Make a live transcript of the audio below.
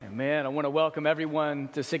Man, I want to welcome everyone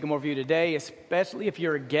to Sycamore View today, especially if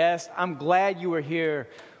you're a guest. I'm glad you are here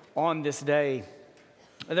on this day.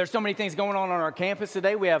 There's so many things going on our campus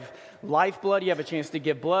today. We have Lifeblood. You have a chance to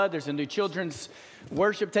give blood. There's a new children's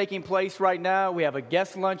worship taking place right now. We have a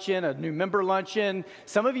guest luncheon, a new member luncheon.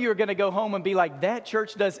 Some of you are going to go home and be like, that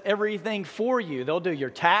church does everything for you. They'll do your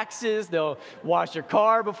taxes. They'll wash your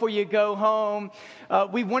car before you go home.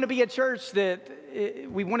 We want to be a church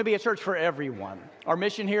for everyone. Our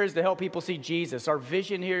mission here is to help people see Jesus. Our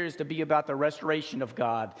vision here is to be about the restoration of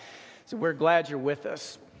God. So we're glad you're with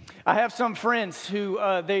us. I have some friends who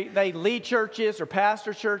they lead churches or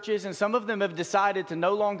pastor churches, and some of them have decided to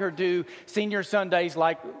no longer do senior Sundays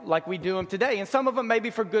like we do them today. And some of them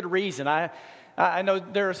maybe for good reason. I know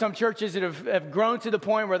there are some churches that have grown to the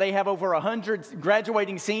point where they have over 100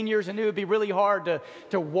 graduating seniors, and it would be really hard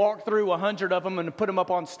to walk through 100 of them and put them up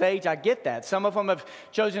on stage. I get that. Some of them have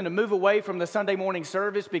chosen to move away from the Sunday morning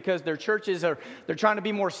service because their churches they're trying to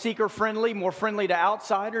be more seeker-friendly, more friendly to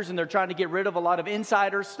outsiders, and they're trying to get rid of a lot of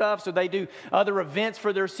insider stuff, so they do other events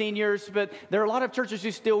for their seniors. But there are a lot of churches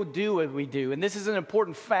who still do what we do, and this is an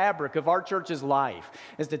important fabric of our church's life,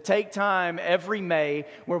 is to take time every May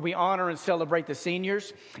where we honor and celebrate the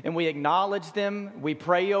seniors, and we acknowledge them, we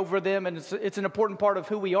pray over them, and it's an important part of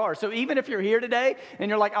who we are. So even if you're here today and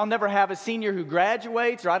you're like, I'll never have a senior who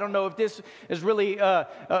graduates, or I don't know if this is really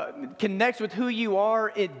connects with who you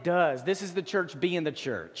are, it does. This is the church being the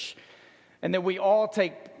church. And that we all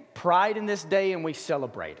take pride in this day and we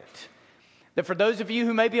celebrate it. That for those of you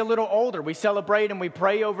who may be a little older, we celebrate and we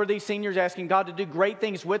pray over these seniors, asking God to do great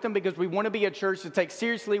things with them, because we want to be a church that takes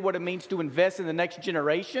seriously what it means to invest in the next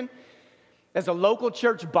generation. As a local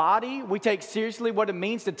church body, we take seriously what it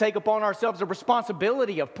means to take upon ourselves the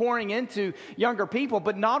responsibility of pouring into younger people.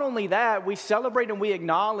 But not only that, we celebrate and we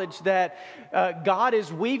acknowledge that God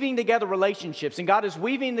is weaving together relationships, and God is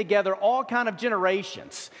weaving together all kind of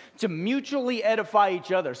generations to mutually edify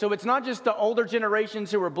each other. So it's not just the older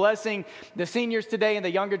generations who are blessing the seniors today and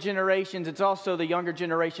the younger generations. It's also the younger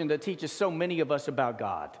generation that teaches so many of us about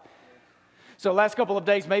God. So last couple of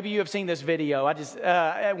days, maybe you have seen this video.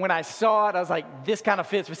 When I saw it, I was like, this kind of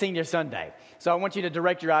fits for Senior Sunday. So I want you to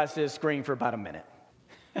direct your eyes to the screen for about a minute.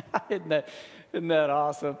 Isn't that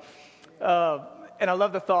awesome? And I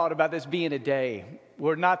love the thought about this being a day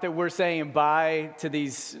where not that we're saying bye to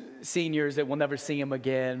these seniors that we'll never see them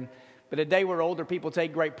again, but a day where older people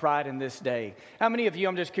take great pride in this day. How many of you,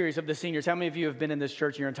 I'm just curious, of the seniors, how many of you have been in this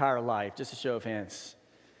church your entire life? Just a show of hands.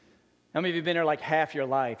 How many of you have been here like half your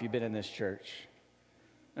life you've been in this church?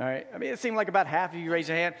 All right. I mean, it seemed like about half of you raise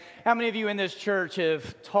your hand. How many of you in this church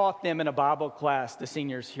have taught them in a Bible class, the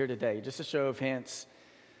seniors here today? Just a show of hands.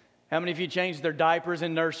 How many of you changed their diapers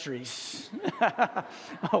in nurseries? A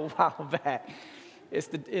while back. It's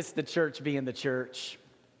the church being the church.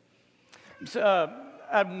 So,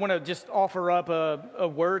 I want to just offer up a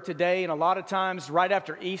word today, and a lot of times right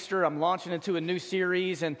after Easter, I'm launching into a new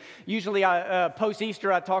series, and usually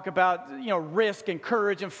post-Easter I talk about risk and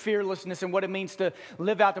courage and fearlessness and what it means to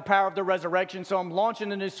live out the power of the resurrection. So I'm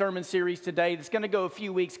launching a new sermon series today that's going to go a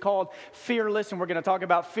few weeks called Fearless, and we're going to talk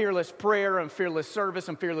about fearless prayer and fearless service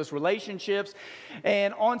and fearless relationships.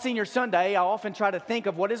 And on Senior Sunday, I often try to think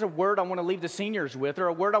of what is a word I want to leave the seniors with, or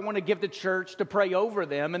a word I want to give the church to pray over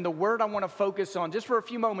them, and the word I want to focus on just for a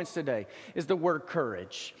few moments today is the word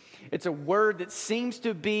courage. It's a word that seems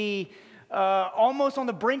to be almost on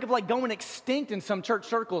the brink of like going extinct in some church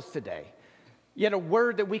circles today, yet a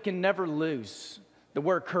word that we can never lose, the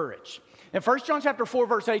word courage. In 1 John chapter 4,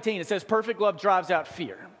 verse 18, it says, perfect love drives out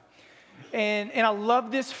fear. And I love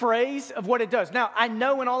this phrase of what it does. Now, I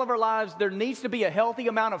know in all of our lives there needs to be a healthy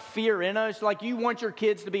amount of fear in us. Like you want your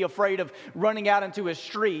kids to be afraid of running out into a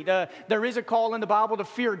street. There is a call in the Bible to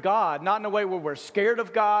fear God, not in a way where we're scared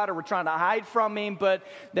of God or we're trying to hide from Him, but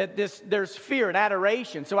that there's fear and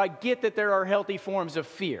adoration. So I get that there are healthy forms of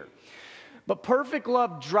fear. But perfect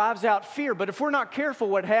love drives out fear. But if we're not careful,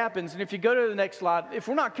 what happens, and if you go to the next slide, if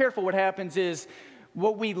we're not careful, what happens is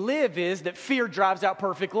what we live is that fear drives out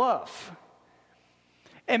perfect love.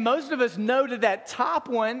 And most of us know that top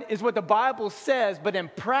one is what the Bible says, but in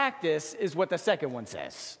practice is what the second one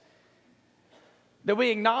says. That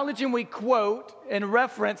we acknowledge and we quote and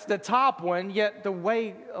reference the top one, yet the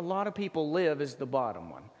way a lot of people live is the bottom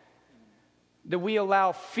one. That we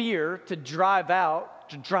allow fear to drive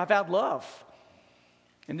out love.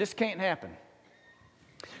 And this can't happen.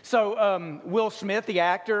 So Will Smith, the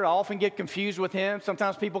actor, I often get confused with him.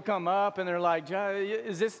 Sometimes people come up and they're like,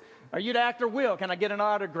 are you the actor Will? Can I get an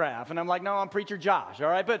autograph? And I'm like, no, I'm Preacher Josh, all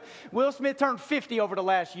right? But Will Smith turned 50 over the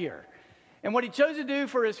last year. And what he chose to do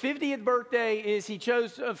for his 50th birthday is he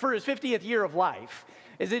chose, for his 50th year of life,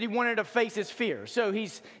 is that he wanted to face his fear. So he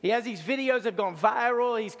has these videos that have gone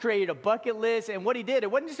viral. He's created a bucket list. And what he did,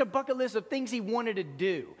 it wasn't just a bucket list of things he wanted to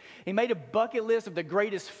do. He made a bucket list of the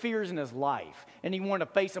greatest fears in his life, and he wanted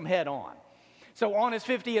to face them head on. So on his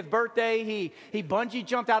 50th birthday, he bungee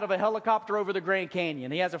jumped out of a helicopter over the Grand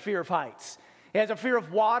Canyon. He has a fear of heights. He has a fear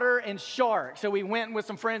of water and sharks. So he went with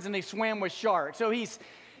some friends and they swam with sharks. So he's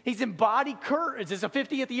embodied courage. It's the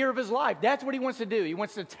 50th year of his life. That's what he wants to do. He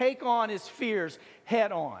wants to take on his fears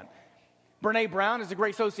head on. Brene Brown is a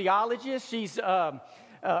great sociologist. She's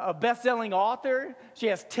a best-selling author. She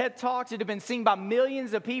has TED Talks that have been seen by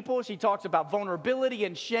millions of people. She talks about vulnerability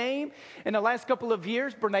and shame. In the last couple of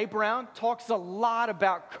years, Brene Brown talks a lot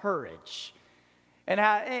about courage and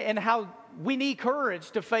how we need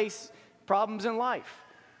courage to face problems in life.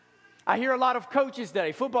 I hear a lot of coaches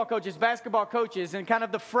today, football coaches, basketball coaches, and kind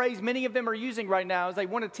of the phrase many of them are using right now is they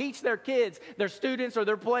want to teach their kids, their students or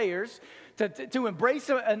their players to embrace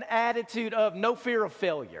an attitude of no fear of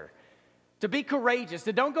failure, to be courageous,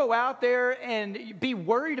 to don't go out there and be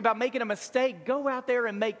worried about making a mistake. Go out there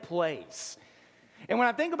and make plays. And when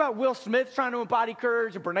I think about Will Smith trying to embody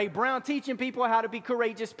courage, and Brene Brown teaching people how to be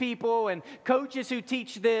courageous people, and coaches who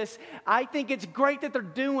teach this, I think it's great that they're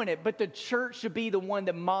doing it, but the church should be the one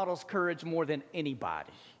that models courage more than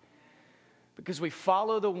anybody. Because we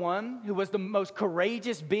follow the one who was the most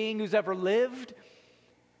courageous being who's ever lived.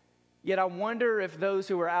 Yet I wonder if those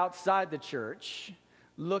who are outside the church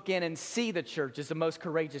look in and see the church as the most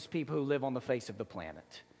courageous people who live on the face of the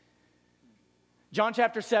planet. John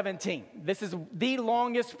chapter 17. This is the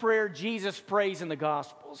longest prayer Jesus prays in the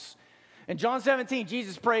Gospels. In John 17,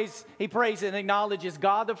 Jesus prays, he prays and acknowledges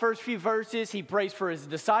God the first few verses. He prays for his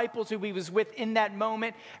disciples who he was with in that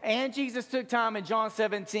moment. And Jesus took time in John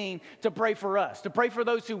 17 to pray for us, to pray for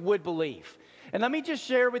those who would believe. And let me just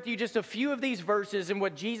share with you just a few of these verses and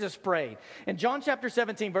what Jesus prayed. In John chapter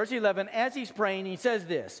 17, verse 11, as he's praying, he says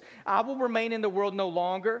this, I will remain in the world no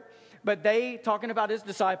longer, but they, talking about his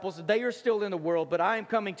disciples, they are still in the world, but I am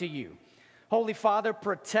coming to you. Holy Father,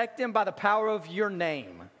 protect them by the power of your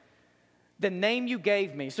name, the name you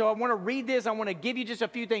gave me. So I want to read this. I want to give you just a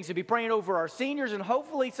few things to be praying over our seniors, and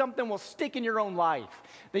hopefully something will stick in your own life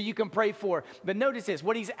that you can pray for. But notice this,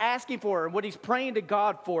 what he's asking for and what he's praying to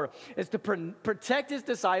God for is to protect his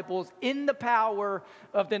disciples in the power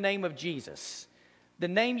of the name of Jesus, the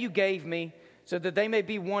name you gave me, so that they may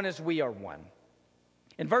be one as we are one.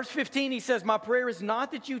 In verse 15, he says, my prayer is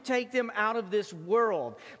not that you take them out of this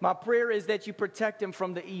world. My prayer is that you protect them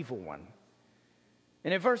from the evil one.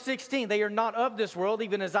 And in verse 16, they are not of this world,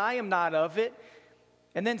 even as I am not of it.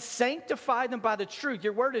 And then sanctify them by the truth.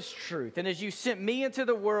 Your word is truth. And as you sent me into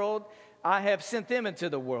the world, I have sent them into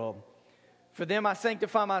the world. For them I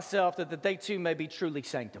sanctify myself, that they too may be truly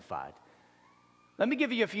sanctified. Let me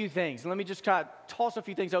give you a few things. Let me just try to toss a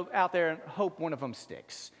few things out there and hope one of them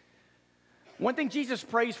sticks. One thing Jesus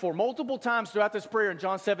prays for multiple times throughout this prayer in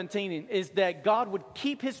John 17 is that God would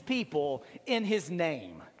keep his people in his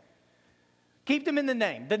name. Keep them in the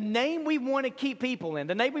name we want to keep people in,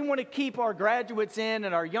 the name we want to keep our graduates in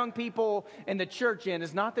and our young people in the church in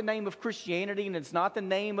is not the name of Christianity, and it's not the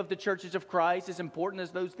name of the churches of Christ, as important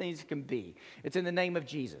as those things can be. It's in the name of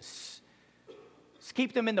Jesus. Let's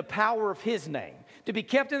keep them in the power of his name. To be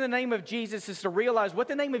kept in the name of Jesus is to realize what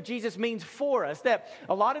the name of Jesus means for us. That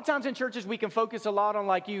a lot of times in churches we can focus a lot on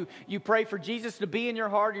like you pray for Jesus to be in your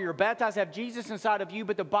heart, or you're baptized, have Jesus inside of you.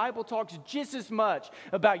 But the Bible talks just as much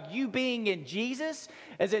about you being in Jesus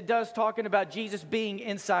as it does talking about Jesus being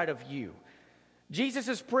inside of you.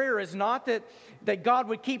 Jesus' prayer is not that God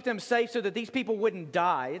would keep them safe so that these people wouldn't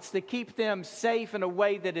die. It's to keep them safe in a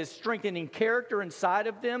way that is strengthening character inside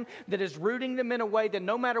of them, that is rooting them in a way that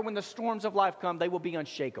no matter when the storms of life come, they will be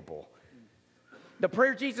unshakable. The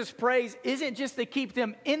prayer Jesus prays isn't just to keep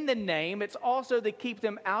them in the name, it's also to keep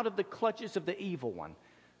them out of the clutches of the evil one.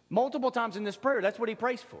 Multiple times in this prayer, that's what he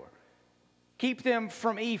prays for. Keep them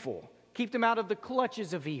from evil. Keep them out of the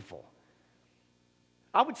clutches of evil.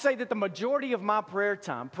 I would say that the majority of my prayer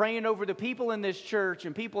time, praying over the people in this church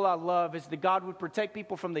and people I love, is that God would protect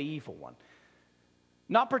people from the evil one.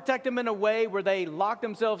 Not protect them in a way where they lock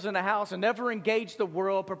themselves in a house and never engage the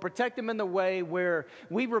world, but protect them in the way where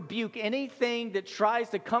we rebuke anything that tries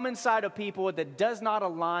to come inside of people that does not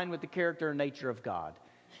align with the character and nature of God,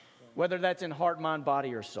 whether that's in heart, mind,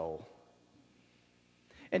 body, or soul.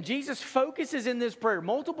 And Jesus focuses in this prayer,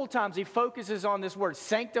 multiple times he focuses on this word,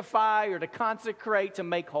 sanctify, or to consecrate, to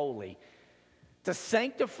make holy. To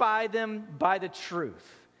sanctify them by the truth.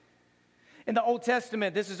 In the Old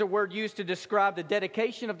Testament, this is a word used to describe the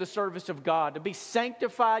dedication of the service of God. To be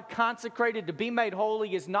sanctified, consecrated, to be made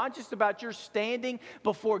holy is not just about your standing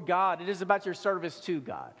before God. It is about your service to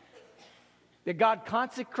God. That God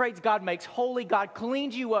consecrates, God makes holy, God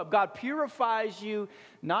cleans you up, God purifies you,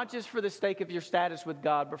 not just for the sake of your status with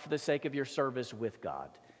God, but for the sake of your service with God.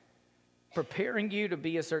 Preparing you to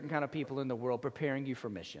be a certain kind of people in the world, preparing you for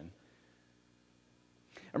mission.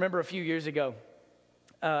 I remember a few years ago,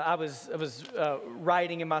 I was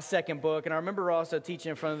writing in my second book, and I remember also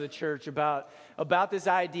teaching in front of the church about this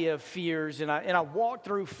idea of fears, and I walked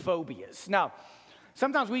through phobias. Now,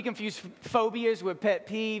 sometimes we confuse phobias with pet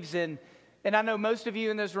peeves, and I know most of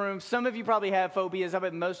you in this room, some of you probably have phobias. I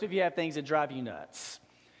bet most of you have things that drive you nuts.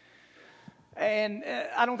 And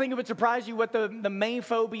I don't think it would surprise you what the main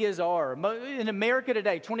phobias are. In America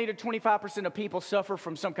today, 20 to 25% of people suffer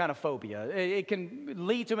from some kind of phobia. It can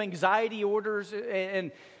lead to anxiety orders,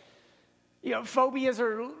 and phobias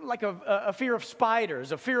are like a fear of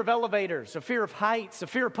spiders, a fear of elevators, a fear of heights, a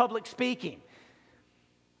fear of public speaking.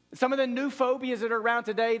 Some of the new phobias that are around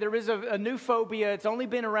today, there is a new phobia. It's only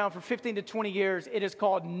been around for 15 to 20 years. It is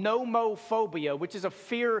called nomophobia, which is a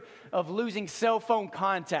fear of losing cell phone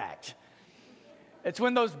contact. It's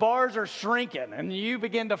when those bars are shrinking and you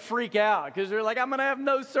begin to freak out because you're like, I'm going to have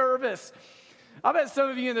no service. I bet some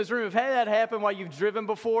of you in this room have had that happen while you've driven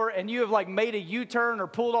before and you have made a U-turn or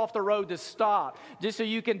pulled off the road to stop just so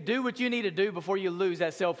you can do what you need to do before you lose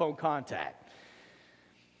that cell phone contact.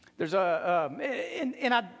 And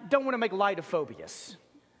I don't want to make light of phobias.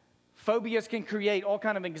 Phobias can create all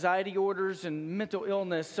kinds of anxiety orders and mental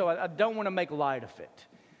illness, so I don't want to make light of it.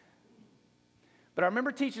 But I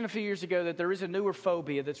remember teaching a few years ago that there is a newer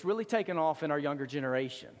phobia that's really taken off in our younger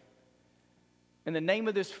generation. And the name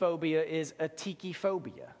of this phobia is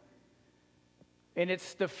atychiphobia. And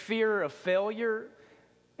it's the fear of failure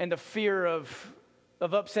and the fear of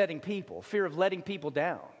upsetting people, fear of letting people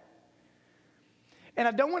down. And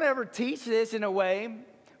I don't want to ever teach this in a way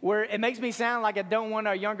where it makes me sound like I don't want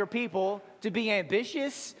our younger people to be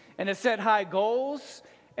ambitious and to set high goals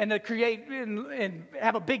and to create and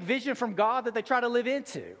have a big vision from God that they try to live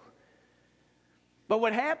into. But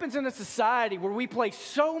what happens in a society where we place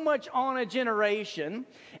so much on a generation,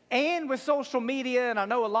 and with social media, and I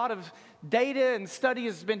know a lot of data and study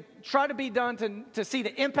has been tried to be done to see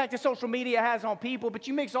the impact that social media has on people, but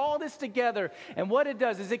you mix all this together, and what it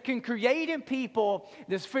does is it can create in people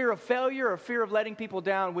this fear of failure or fear of letting people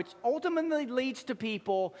down, which ultimately leads to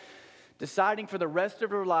people deciding for the rest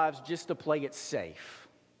of their lives just to play it safe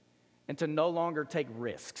and to no longer take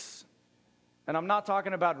risks. And I'm not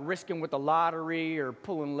talking about risking with the lottery or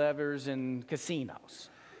pulling levers in casinos.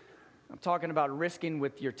 I'm talking about risking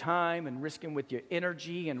with your time and risking with your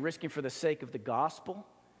energy and risking for the sake of the gospel.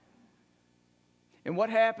 And what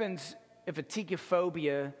happens if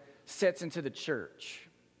atychiphobia sets into the church?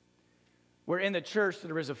 Where in the church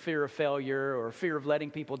there is a fear of failure or a fear of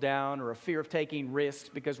letting people down or a fear of taking risks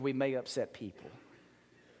because we may upset people.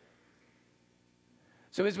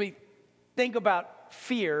 So as we think about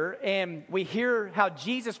fear and we hear how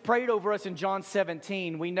Jesus prayed over us in John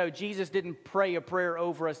 17, we know Jesus didn't pray a prayer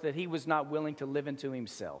over us that he was not willing to live into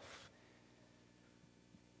himself.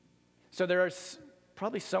 So there's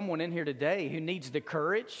probably someone in here today who needs the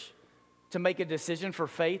courage to make a decision for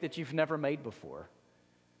faith that you've never made before.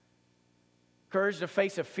 Courage to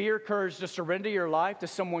face a fear, courage to surrender your life to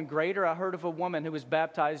someone greater. I heard of a woman who was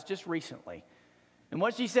baptized just recently. And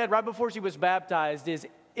what she said right before she was baptized is,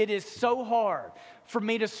 it is so hard for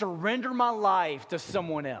me to surrender my life to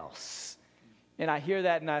someone else. And I hear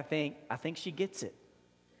that and I think she gets it.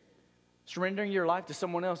 Surrendering your life to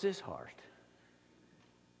someone else is hard.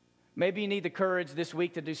 Maybe you need the courage this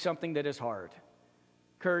week to do something that is hard.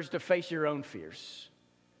 Courage to face your own fears.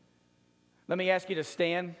 Let me ask you to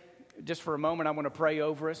stand just for a moment. I want to pray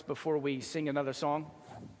over us before we sing another song.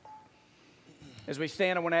 As we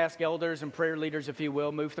stand, I want to ask elders and prayer leaders, if you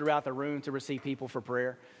will, move throughout the room to receive people for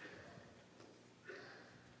prayer.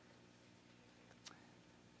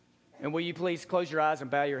 And will you please close your eyes and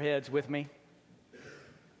bow your heads with me?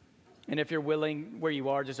 And if you're willing, where you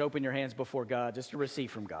are, just open your hands before God, just to receive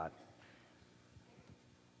from God.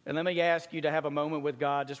 And let me ask you to have a moment with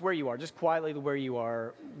God, just where you are, just quietly where you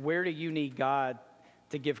are. Where do you need God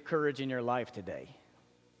to give courage in your life today?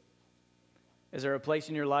 Is there a place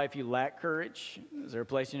in your life you lack courage? Is there a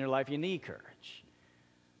place in your life you need courage?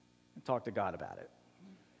 Talk to God about it.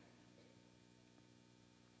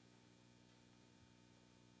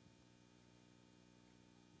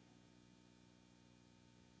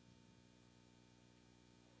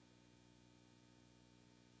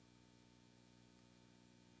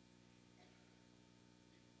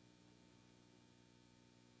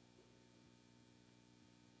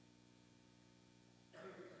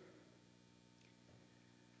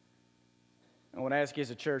 want to ask you as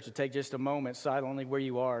a church to take just a moment silently where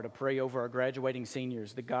you are to pray over our graduating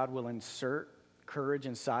seniors, that God will insert courage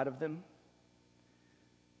inside of them,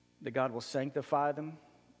 that God will sanctify them,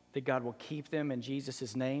 that God will keep them in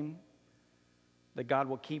Jesus' name, that God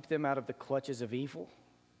will keep them out of the clutches of evil.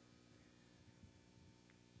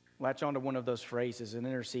 Latch on to one of those phrases and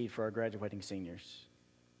intercede for our graduating seniors.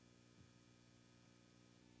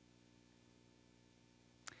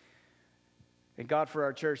 And God, for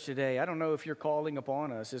our church today, I don't know if you're calling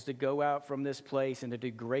upon us as to go out from this place and to do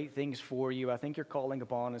great things for you. I think you're calling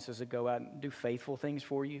upon us as to go out and do faithful things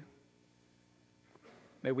for you.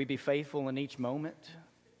 May we be faithful in each moment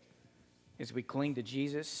as we cling to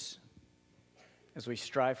Jesus, as we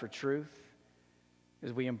strive for truth,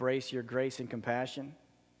 as we embrace your grace and compassion.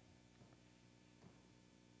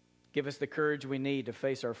 Give us the courage we need to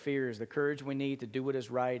face our fears, the courage we need to do what is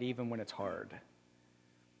right even when it's hard.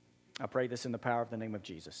 I pray this in the power of the name of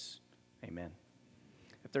Jesus. Amen.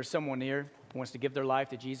 If there's someone here who wants to give their life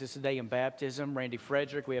to Jesus today in baptism, Randy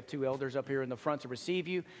Frederick, we have 2 elders up here in the front to receive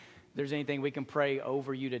you. If there's anything we can pray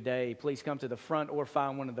over you today, please come to the front or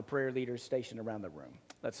find one of the prayer leaders stationed around the room.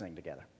 Let's sing together.